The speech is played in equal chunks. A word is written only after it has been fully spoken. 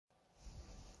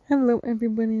Hello,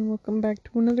 everybody, and welcome back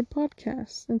to another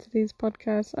podcast. In today's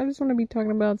podcast, I just want to be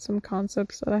talking about some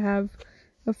concepts that I have,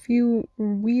 a few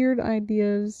weird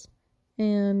ideas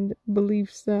and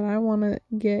beliefs that I want to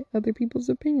get other people's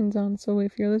opinions on. So,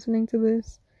 if you're listening to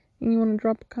this and you want to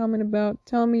drop a comment about,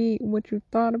 tell me what you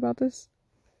thought about this,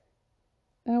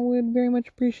 I would very much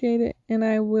appreciate it, and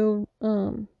I will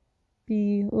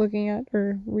be looking at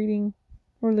or reading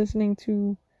or listening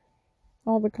to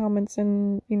all the comments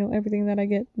and everything that I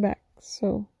get back.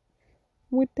 So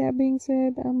with that being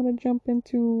said, I'm gonna jump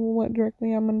into what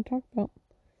directly I'm gonna talk about.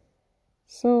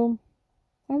 So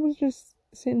I was just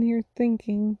sitting here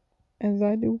thinking, as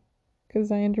I do,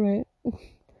 because I enjoy it.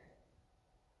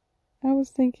 I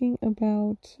was thinking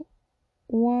about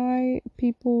why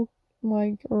people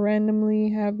randomly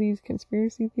have these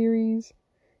conspiracy theories,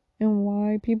 and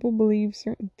why people believe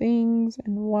certain things,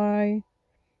 and why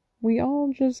we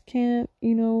all just can't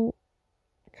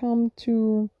come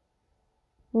to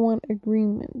one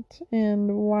agreement,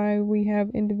 and why we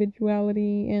have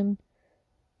individuality, and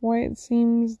why it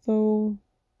seems though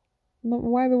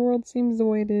why the world seems the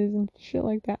way it is, and shit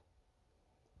like that.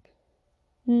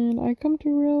 And I come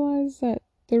to realize that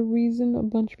the reason a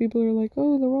bunch of people are like,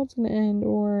 oh, the world's gonna end,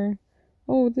 or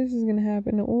oh, this is gonna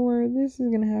happen, or this is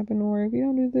gonna happen, or if you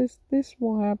don't do this, this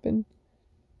will happen,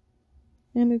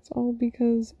 and it's all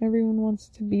because everyone wants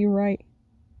to be right.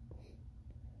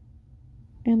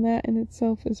 And that in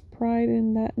itself is pride,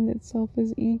 and that in itself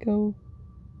is ego.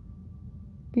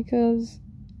 Because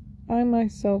I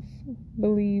myself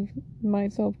believe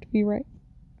myself to be right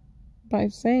by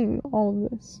saying all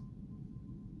of this.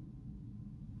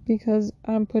 Because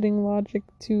I'm putting logic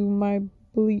to my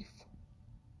belief.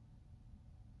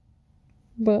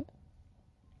 But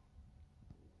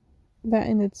that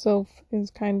in itself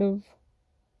is kind of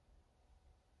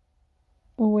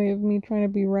a way of me trying to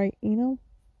be right,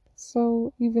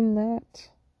 So even that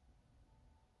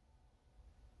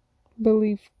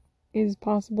belief is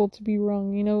possible to be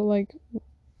wrong,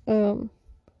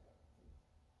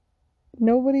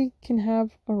 nobody can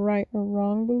have a right or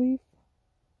wrong belief,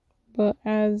 but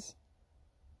as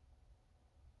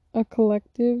a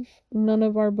collective, none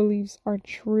of our beliefs are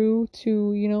true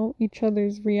to, each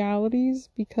other's realities,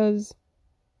 because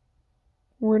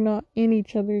we're not in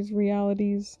each other's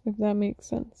realities, if that makes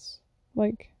sense.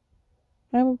 Like,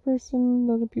 I'm a person,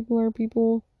 other people are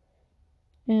people,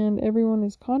 and everyone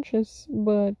is conscious,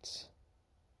 but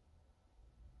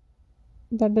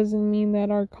that doesn't mean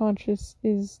that our conscious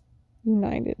is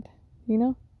united, you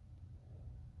know?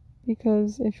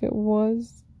 Because if it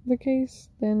was the case,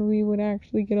 then we would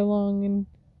actually get along, and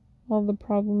all the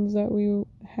problems that we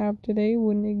have today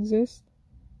wouldn't exist.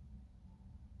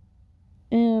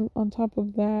 And on top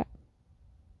of that,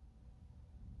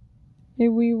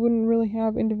 we wouldn't really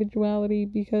have individuality,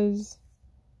 because,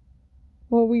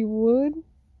 well, we would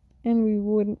and we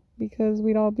wouldn't, because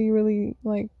we'd all be really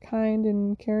kind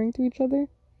and caring to each other,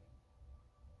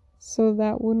 so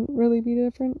that wouldn't really be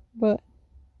different. But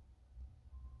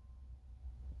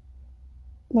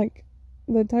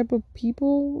the type of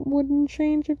people wouldn't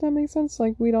change, if that makes sense.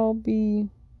 We'd all be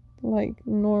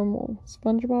normal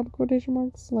SpongeBob quotation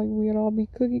marks, we'd all be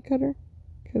cookie cutter,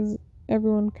 because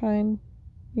everyone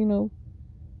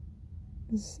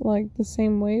is the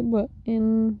same way. But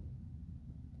in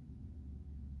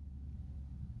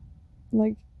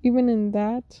even in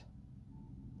that,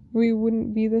 we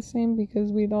wouldn't be the same,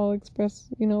 because we'd all express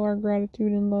our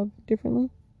gratitude and love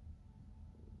differently.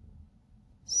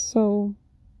 So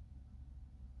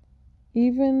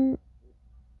even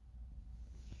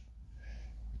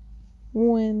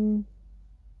when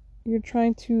you're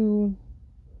trying to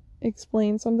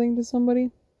explain something to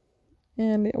somebody,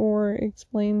 or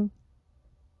explain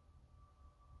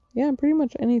pretty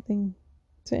much anything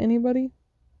to anybody,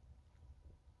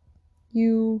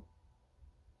 you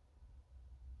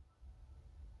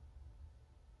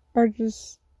are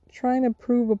just trying to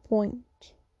prove a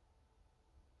point.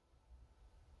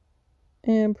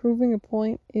 And proving a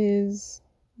point is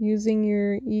using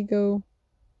your ego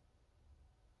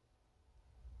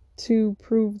to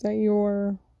prove that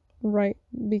you're right,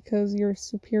 because you're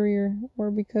superior,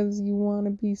 or because you want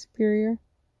to be superior.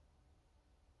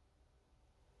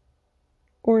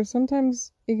 Or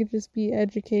sometimes it could just be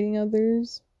educating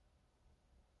others,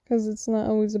 because it's not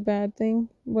always a bad thing,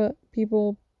 but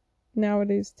people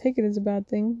nowadays take it as a bad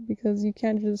thing, because you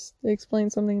can't just explain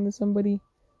something to somebody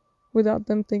without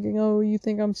them thinking, oh, you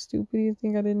think I'm stupid, you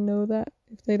think I didn't know that,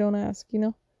 if they don't ask,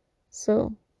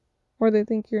 So, or they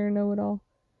think you're a know-it-all.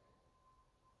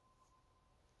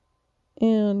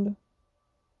 And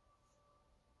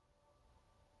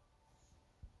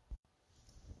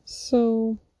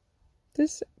so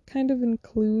this kind of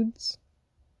includes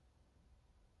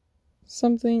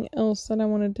something else that I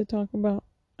wanted to talk about.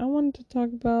 I wanted to talk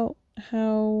about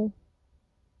how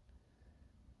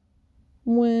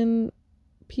when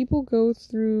people go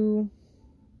through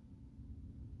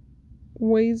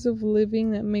ways of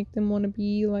living that make them want to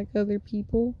be like other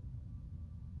people,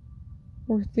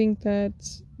 or think that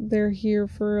they're here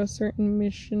for a certain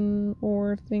mission,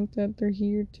 or think that they're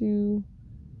here to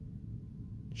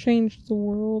change the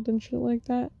world and shit like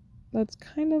that, that's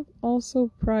kind of also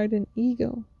pride and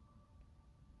ego.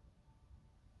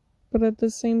 But at the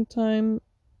same time,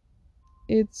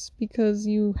 it's because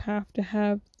you have to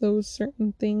have those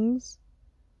certain things.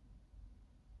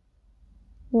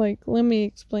 Like, let me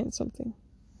explain something.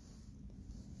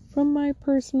 From my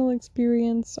personal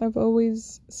experience,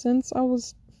 since I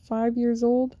was 5 years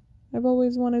old, I've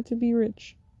always wanted to be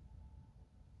rich.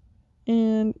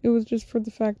 And it was just for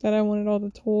the fact that I wanted all the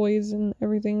toys and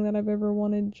everything that I've ever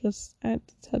wanted just at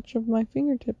the touch of my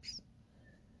fingertips.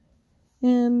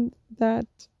 And that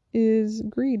is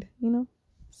greed, you know?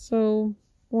 So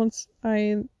once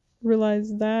I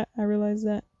realized that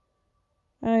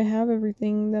I have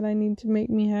everything that I need to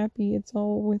make me happy. It's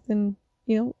all within,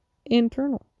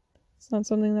 internal. It's not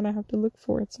something that I have to look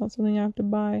for. It's not something I have to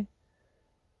buy.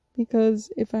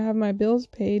 Because if I have my bills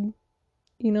paid,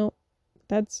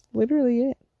 that's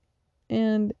literally it.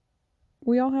 And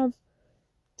we all have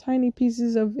tiny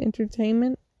pieces of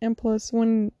entertainment. And plus,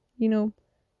 when, you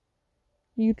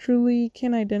truly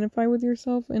can identify with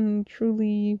yourself and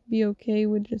truly be okay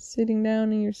with just sitting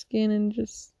down in your skin and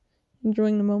just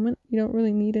enjoying the moment, you don't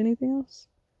really need anything else.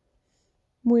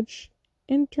 Which,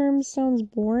 in terms, sounds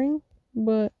boring,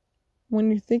 but when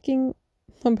you're thinking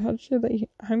about shit that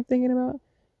I'm thinking about,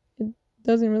 it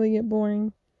doesn't really get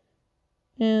boring.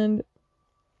 And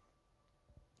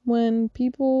when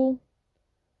people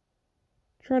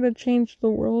try to change the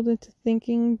world into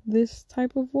thinking this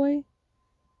type of way,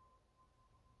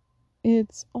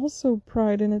 it's also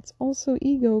pride and it's also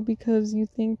ego, because you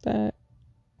think that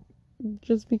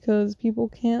just because people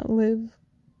can't live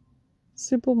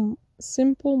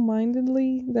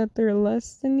simple-mindedly that they're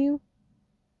less than you.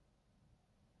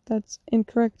 That's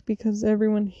incorrect, because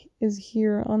everyone is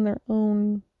here on their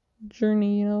own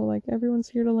journey, like everyone's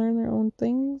here to learn their own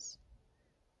things.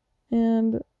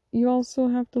 And you also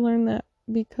have to learn that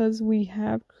because we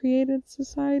have created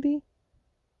society,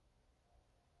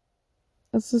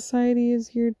 a society is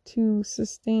here to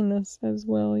sustain us as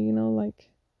well,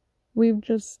 like we've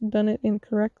just done it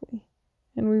incorrectly,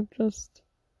 and we've just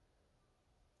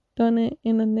done it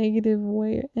in a negative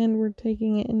way, and we're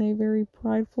taking it in a very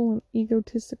prideful and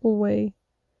egotistical way.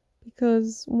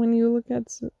 Because when you look at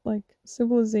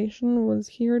civilization was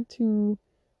here to,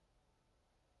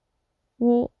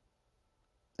 well,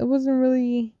 it wasn't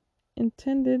really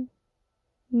intended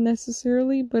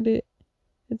necessarily, but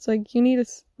it's like you need a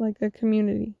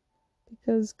community,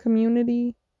 because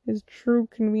community is true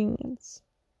convenience,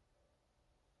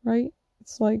 right?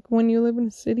 It's like when you live in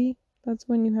a city, that's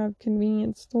when you have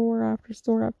convenience store after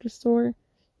store after store.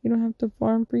 You don't have to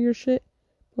farm for your shit.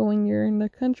 But when you're in the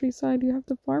countryside, you have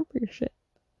to farm for your shit.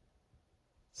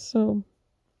 So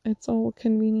it's all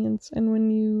convenience. And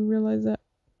when you realize that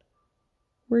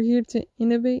we're here to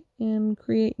innovate and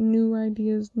create new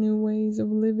ideas, new ways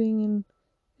of living, and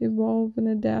evolve and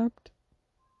adapt,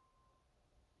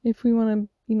 if we want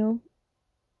to,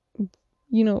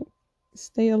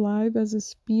 stay alive as a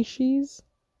species,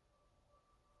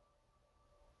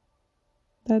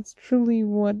 that's truly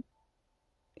what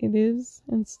it is,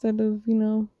 instead of,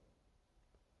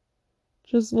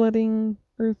 just letting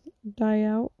Earth die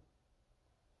out.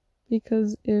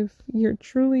 Because if you're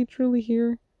truly, truly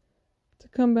here to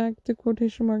come back to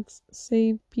quotation marks,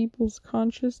 save people's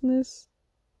consciousness,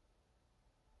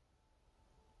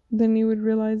 then you would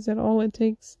realize that all it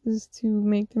takes is to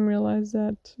make them realize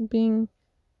that being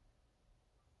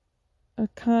a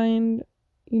kind,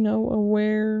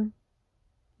 aware,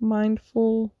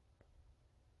 mindful,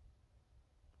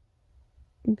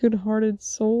 good-hearted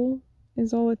soul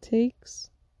is all it takes.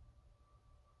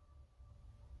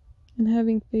 And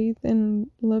having faith and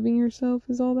loving yourself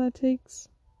is all that takes.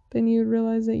 Then you would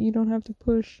realize that you don't have to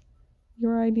push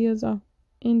your ideas off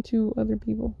into other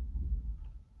people,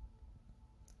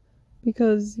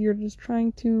 because you're just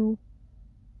trying to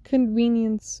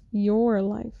convenience your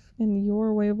life and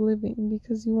your way of living,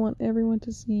 because you want everyone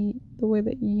to see the way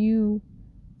that you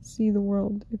see the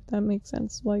world, if that makes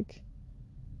sense. Like,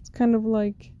 it's kind of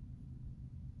like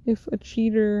if a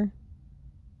cheater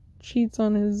cheats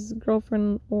on his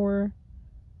girlfriend, or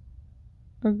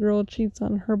a girl cheats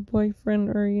on her boyfriend,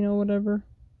 or whatever.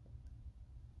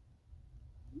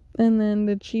 And then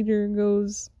the cheater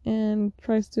goes and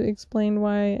tries to explain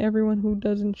why everyone who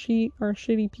doesn't cheat are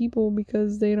shitty people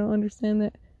because they don't understand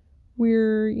that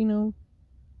we're,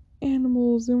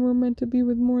 animals and we're meant to be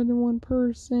with more than one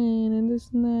person and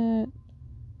this and that.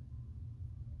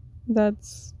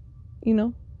 That's,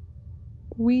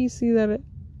 we see that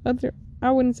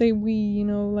I wouldn't say we,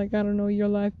 like, I don't know your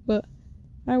life, but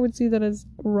I would see that as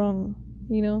wrong,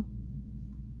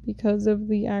 because of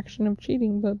the action of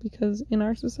cheating, but because in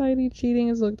our society, cheating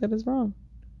is looked at as wrong.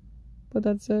 But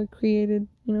that's a created,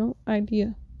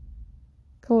 idea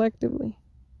collectively.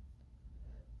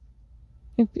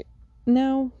 If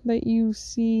now that you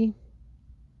see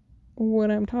what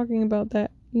I'm talking about,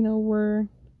 that, we're,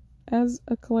 as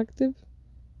a collective,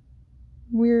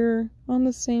 we're on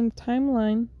the same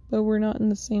timeline, but we're not in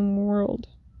the same world.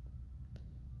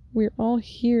 We're all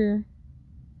here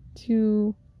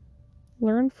to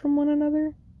learn from one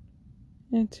another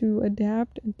and to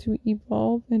adapt and to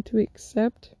evolve and to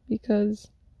accept, because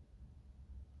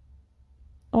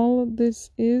all of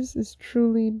this is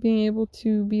truly being able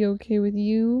to be okay with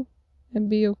you and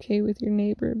be okay with your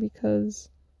neighbor, because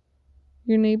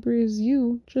your neighbor is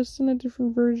you, just in a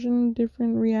different version,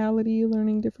 different reality,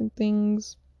 learning different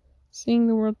things, seeing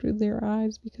the world through their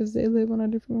eyes because they live on a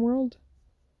different world.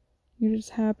 You just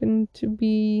happen to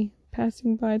be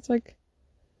passing by. It's like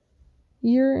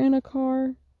you're in a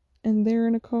car and they're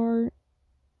in a car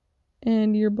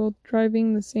and you're both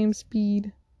driving the same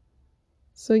speed.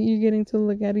 So you're getting to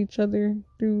look at each other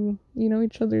through,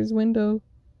 each other's window,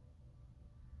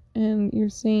 and you're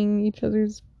seeing each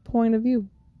other's point of view.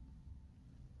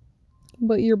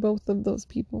 But you're both of those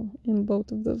people in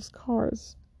both of those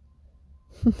cars.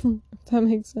 If that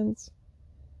makes sense.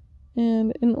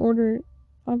 And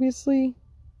obviously,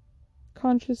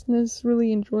 consciousness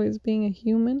really enjoys being a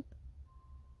human.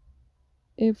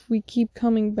 If we keep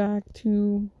coming back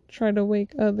to try to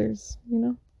wake others,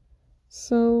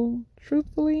 So,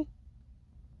 truthfully,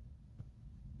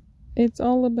 it's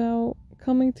all about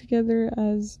coming together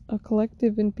as a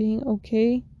collective and being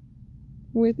okay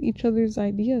with each other's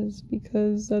ideas,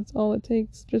 because that's all it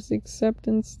takes. Just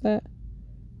acceptance that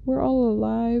we're all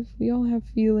alive, we all have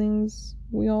feelings,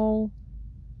 we all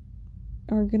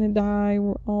are gonna die,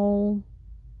 we're all,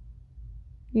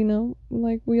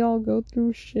 like, we all go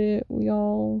through shit, we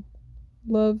all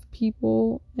love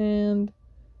people, and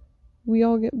we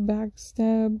all get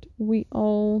backstabbed, we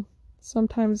all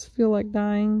sometimes feel like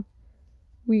dying,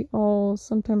 we all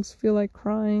sometimes feel like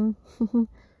crying,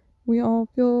 we all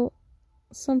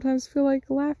sometimes feel like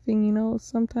laughing,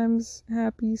 sometimes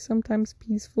happy, sometimes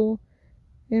peaceful.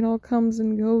 It all comes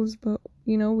and goes, but,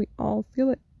 we all feel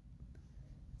it.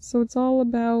 So it's all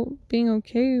about being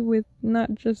okay with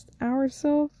not just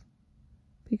ourselves,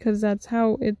 because that's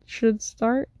how it should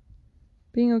start.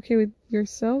 Being okay with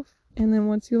yourself, and then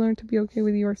once you learn to be okay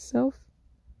with yourself,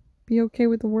 be okay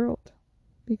with the world.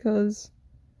 Because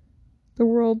the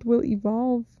world will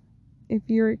evolve if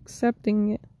you're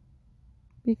accepting it.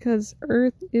 Because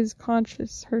Earth is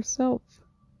conscious herself.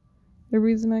 The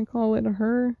reason I call it a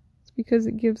her is because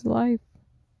it gives life.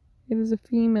 It is a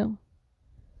female.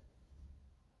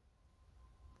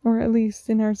 Or at least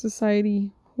in our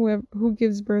society, who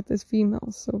gives birth is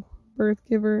female. So birth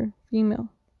giver, female.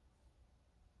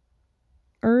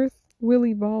 Earth will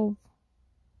evolve.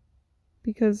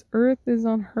 Because Earth is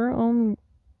her own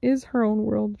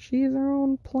world. She is her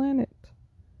own planet.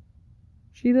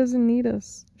 She doesn't need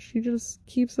us. She just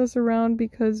keeps us around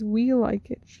because we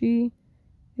like it. She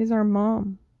is our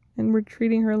mom, and we're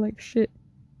treating her like shit.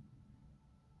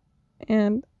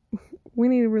 And we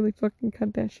need to really fucking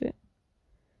cut that shit.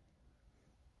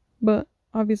 But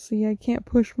obviously I can't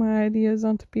push my ideas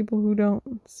onto people who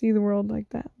don't see the world like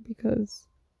that, because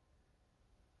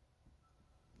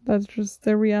that's just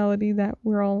the reality that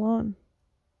we're all on.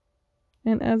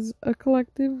 And as a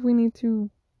collective, we need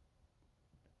to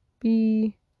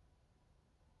be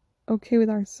okay with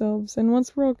ourselves. And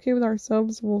once we're okay with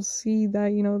ourselves, we'll see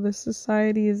that, the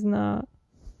society is not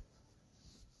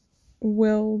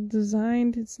well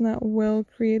designed, it's not well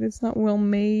created, it's not well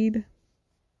made,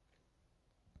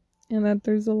 and that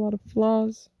there's a lot of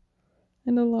flaws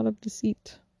and a lot of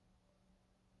deceit.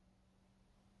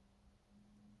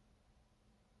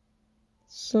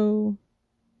 So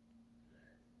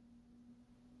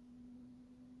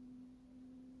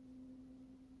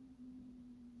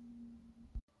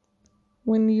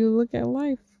when you look at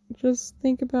life, just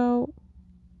think about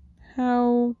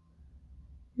how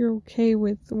you're okay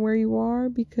with where you are,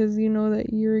 because you know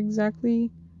that you're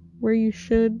exactly where you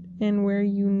should and where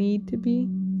you need to be.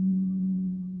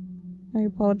 I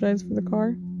apologize for the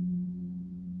car.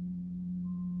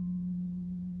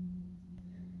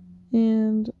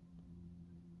 and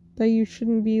that you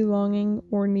shouldn't be longing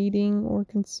or needing or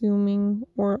consuming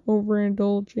or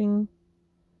overindulging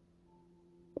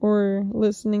or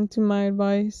listening to my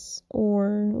advice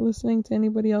or listening to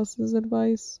anybody else's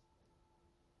advice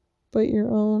but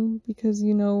your own, because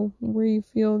you know where you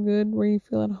feel good, where you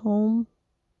feel at home,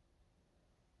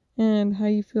 and how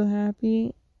you feel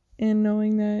happy, and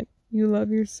knowing that you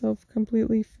love yourself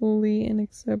completely, fully, and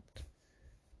accept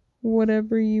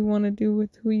whatever you want to do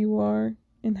with who you are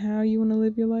and how you want to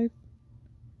live your life,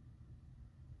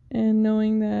 and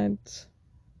knowing that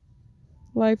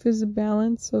life is a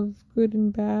balance of good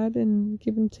and bad and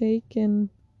give and take and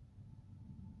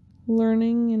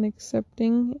learning and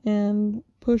accepting and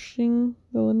pushing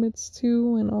the limits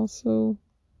too, and also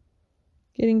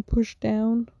getting pushed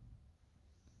down,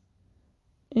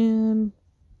 and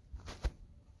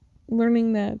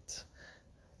learning that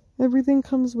everything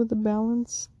comes with a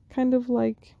balance. Kind of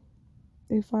like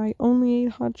if I only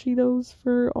ate hot Cheetos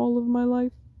for all of my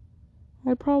life,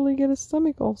 I'd probably get a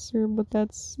stomach ulcer, but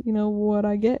that's, what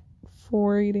I get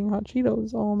for eating hot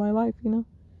Cheetos all my life,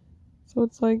 So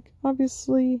it's like,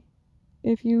 obviously,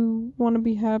 if you want to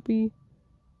be happy,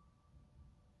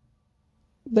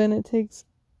 then it takes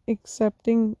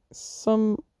accepting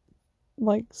some,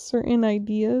 like, certain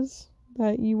ideas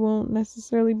that you won't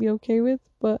necessarily be okay with,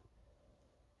 but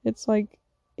it's like,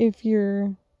 if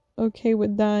you're okay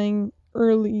with dying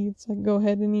early, it's like, go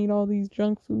ahead and eat all these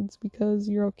junk foods because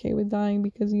you're okay with dying,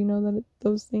 because you know that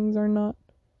those things are not,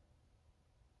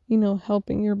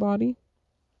 helping your body.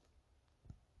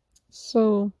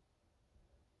 So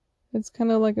it's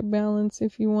kind of like a balance.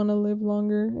 If you want to live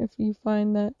longer, if you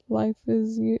find that life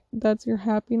is that's your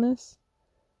happiness,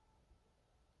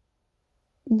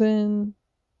 then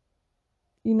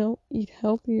eat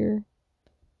healthier,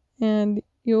 and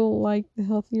you'll like the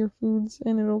healthier foods,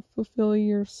 and it'll fulfill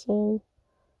your soul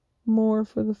more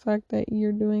for the fact that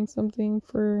you're doing something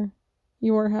for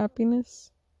your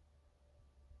happiness.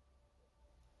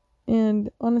 And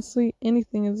honestly,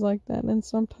 anything is like that. And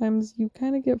sometimes you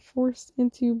kind of get forced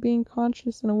into being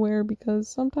conscious and aware, because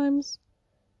sometimes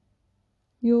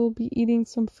you'll be eating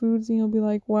some foods and you'll be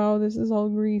like, wow, this is all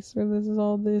grease, or this is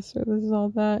all this, or this is all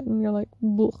that. And you're like,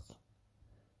 blech.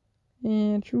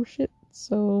 And true shit.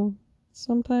 So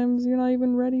sometimes you're not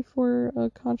even ready for a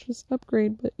conscious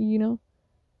upgrade, but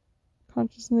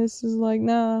consciousness is like,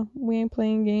 nah, we ain't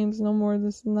playing games no more.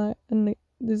 This is not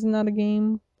a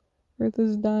game. Earth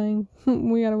is dying.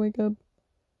 We gotta wake up.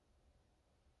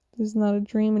 This is not a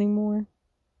dream anymore.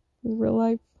 This is real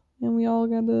life. And we all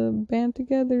gotta band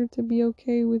together to be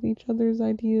okay with each other's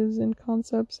ideas and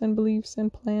concepts and beliefs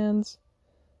and plans.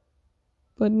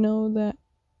 But know that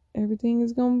everything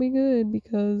is gonna be good,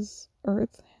 because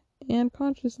Earth and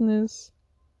consciousness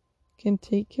can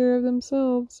take care of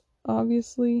themselves,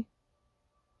 obviously,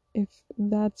 if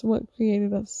that's what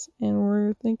created us. And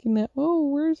we're thinking that, oh,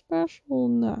 we're special.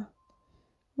 Nah.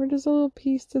 We're just a little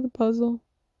piece to the puzzle.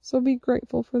 So be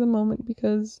grateful for the moment,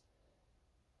 because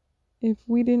if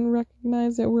we didn't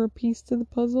recognize that we're a piece to the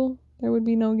puzzle, there would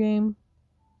be no game.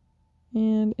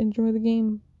 And enjoy the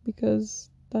game,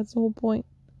 because that's the whole point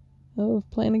of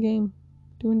playing a game.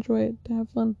 To enjoy it, to have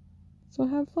fun. So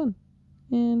have fun.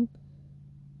 And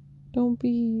don't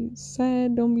be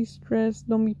sad, don't be stressed,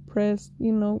 don't be pressed,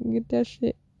 get that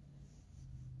shit,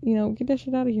 get that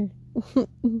shit out of here.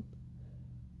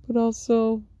 But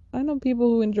also, I know people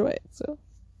who enjoy it, so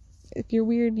if you're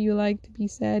weird, you like to be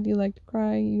sad, you like to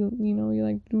cry, you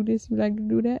like to do this, you like to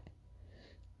do that,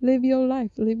 live your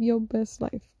life, live your best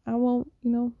life. I won't,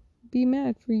 be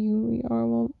mad for you, or I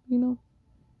won't,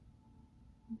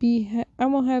 I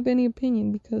won't have any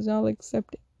opinion, because I'll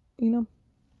accept it,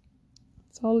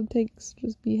 That's all it takes.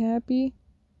 Just be happy,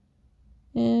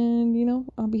 and,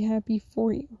 I'll be happy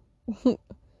for you.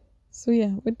 So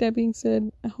yeah, with that being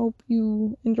said, I hope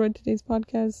you enjoyed today's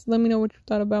podcast. Let me know what you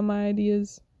thought about my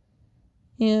ideas,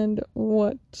 and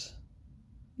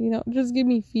just give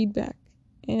me feedback,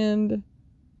 and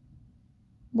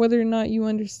whether or not you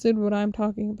understood what I'm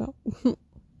talking about.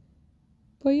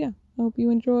 But yeah, I hope you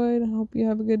enjoyed. I hope you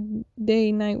have a good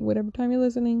day, night, whatever time you're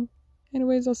listening.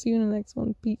 Anyways, I'll see you in the next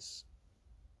one. Peace.